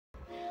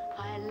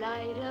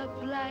light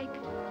up like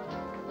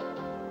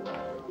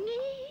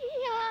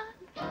neon.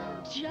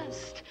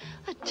 Just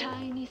a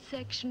tiny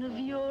section of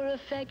your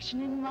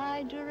affection in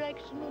my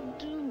direction will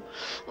do.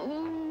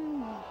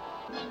 Ooh.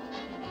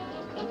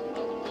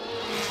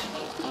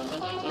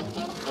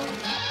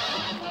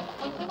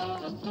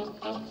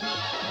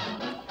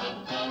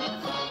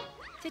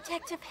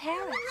 Detective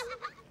Harris.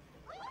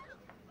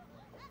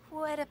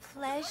 What a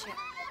pleasure.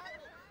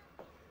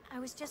 I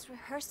was just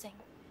rehearsing.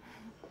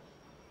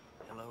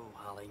 Hello,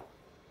 Holly.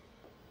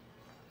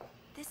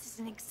 This is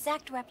an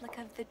exact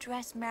replica of the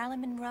dress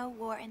Marilyn Monroe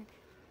wore in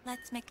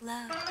Let's Make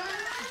Love.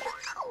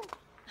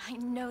 I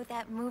know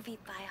that movie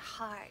by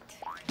heart.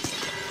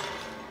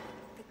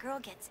 The girl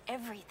gets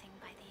everything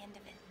by the end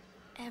of it.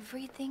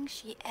 Everything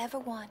she ever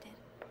wanted.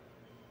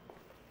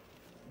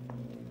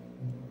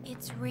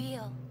 It's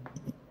real.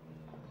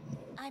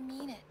 I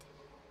mean it.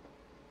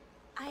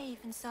 I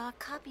even saw a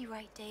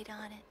copyright date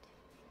on it.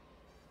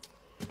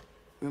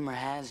 Rumor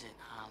has it,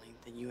 Holly,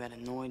 that you had a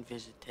Noid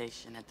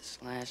visitation at the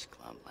Slash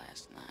Club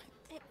last night.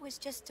 It was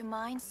just a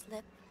mind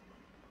slip.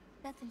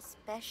 Nothing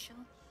special.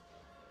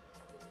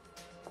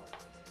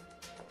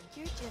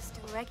 You're just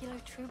a regular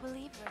true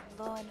believer in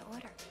law and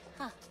order,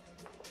 huh?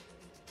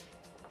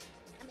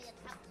 Come here,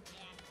 Papa.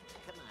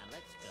 Come on,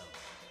 let's go.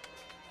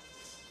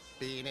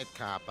 Being it,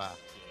 Copper.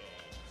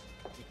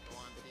 Yeah. Go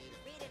on, Benita.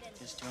 Read it in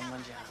Just doing my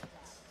job.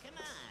 Come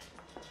on.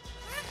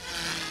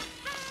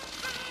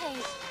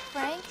 Hey,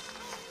 Frank.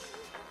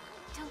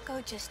 Don't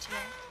go just yet.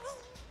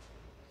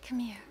 Come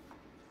here.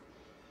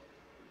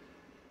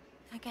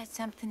 I got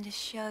something to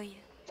show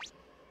you.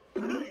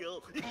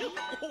 Yo.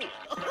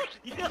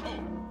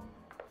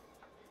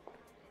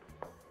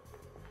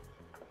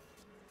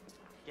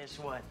 Guess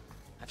what?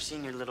 I've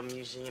seen your little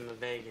museum of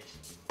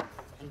Vegas.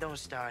 And don't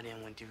start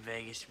in with your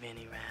Vegas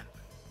Vinny rap.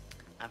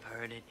 I've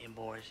heard it, it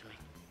bores me.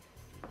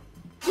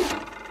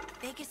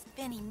 Vegas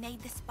Vinny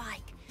made the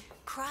spike,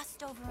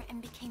 crossed over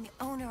and became the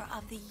owner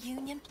of the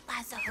Union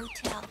Plaza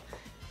Hotel.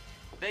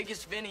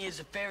 Vegas Vinny is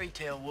a fairy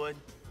tale, Wood.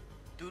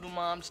 Doodle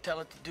moms tell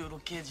it to doodle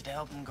kids to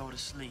help them go to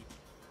sleep.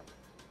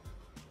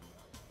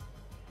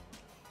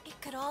 It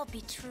could all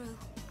be true.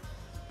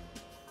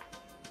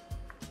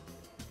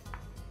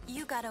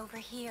 You got over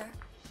here.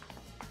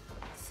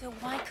 So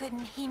why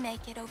couldn't he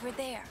make it over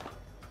there?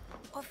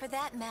 Or for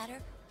that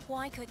matter,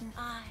 why couldn't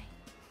I?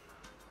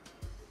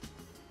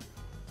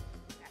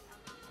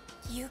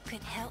 You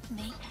could help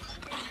me.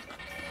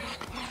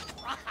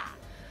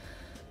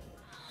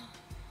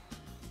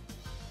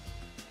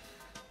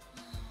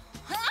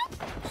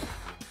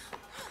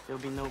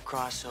 There'll be no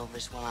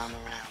crossovers while I'm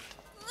around.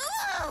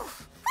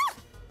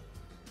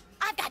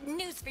 I've got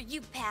news for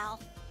you,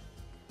 pal.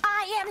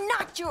 I am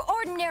not your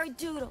ordinary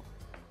doodle.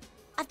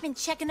 I've been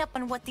checking up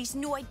on what these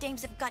Noid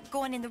dames have got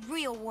going in the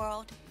real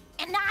world,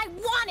 and I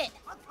want it!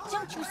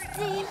 Don't you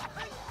see?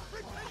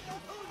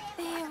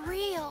 They're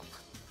real.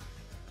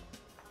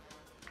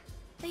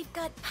 They've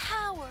got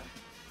power.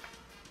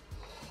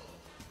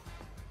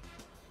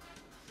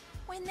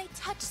 When they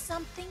touch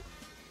something,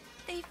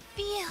 they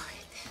feel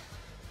it.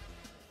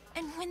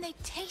 And when they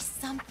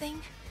taste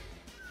something,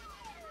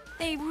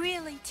 they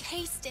really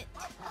taste it.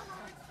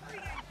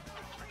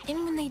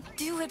 And when they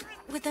do it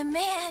with a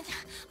man,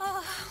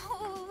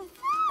 oh,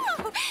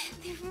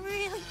 they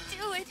really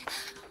do it.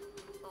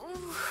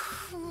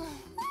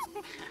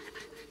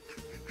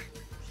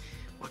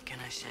 What can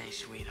I say,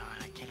 sweetheart?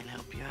 I can't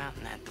help you out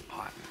in that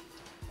department.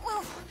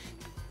 Well,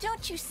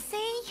 don't you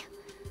see?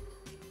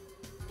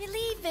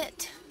 Believe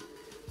it.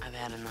 I've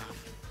had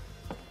enough.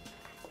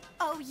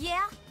 Oh,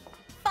 yeah?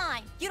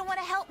 Fine. You don't want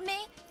to help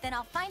me? Then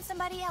I'll find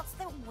somebody else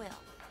that will.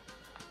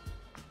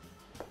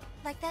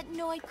 Like that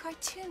Noid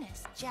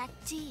cartoonist, Jack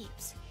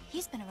Deebs.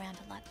 He's been around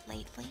a lot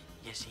lately.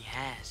 Yes, he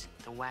has.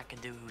 The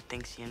wackadoo who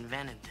thinks he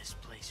invented this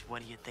place.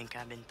 What do you think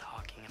I've been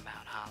talking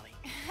about, Holly?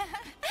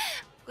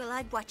 Well,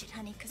 I'd watch it,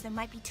 honey, because there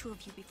might be two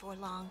of you before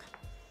long.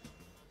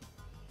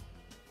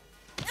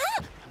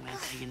 I'm gonna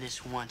tell you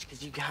this once,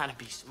 because you gotta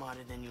be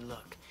smarter than you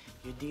look.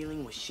 You're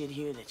dealing with shit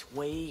here that's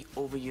way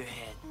over your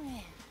head.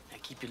 Now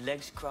keep your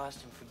legs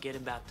crossed and forget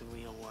about the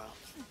real world.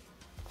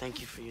 Thank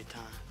you for your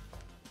time.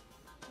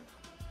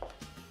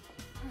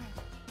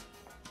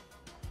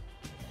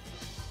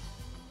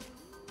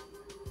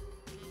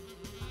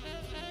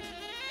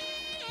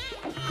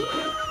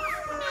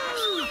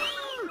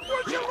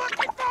 What you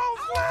looking for,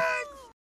 Flash?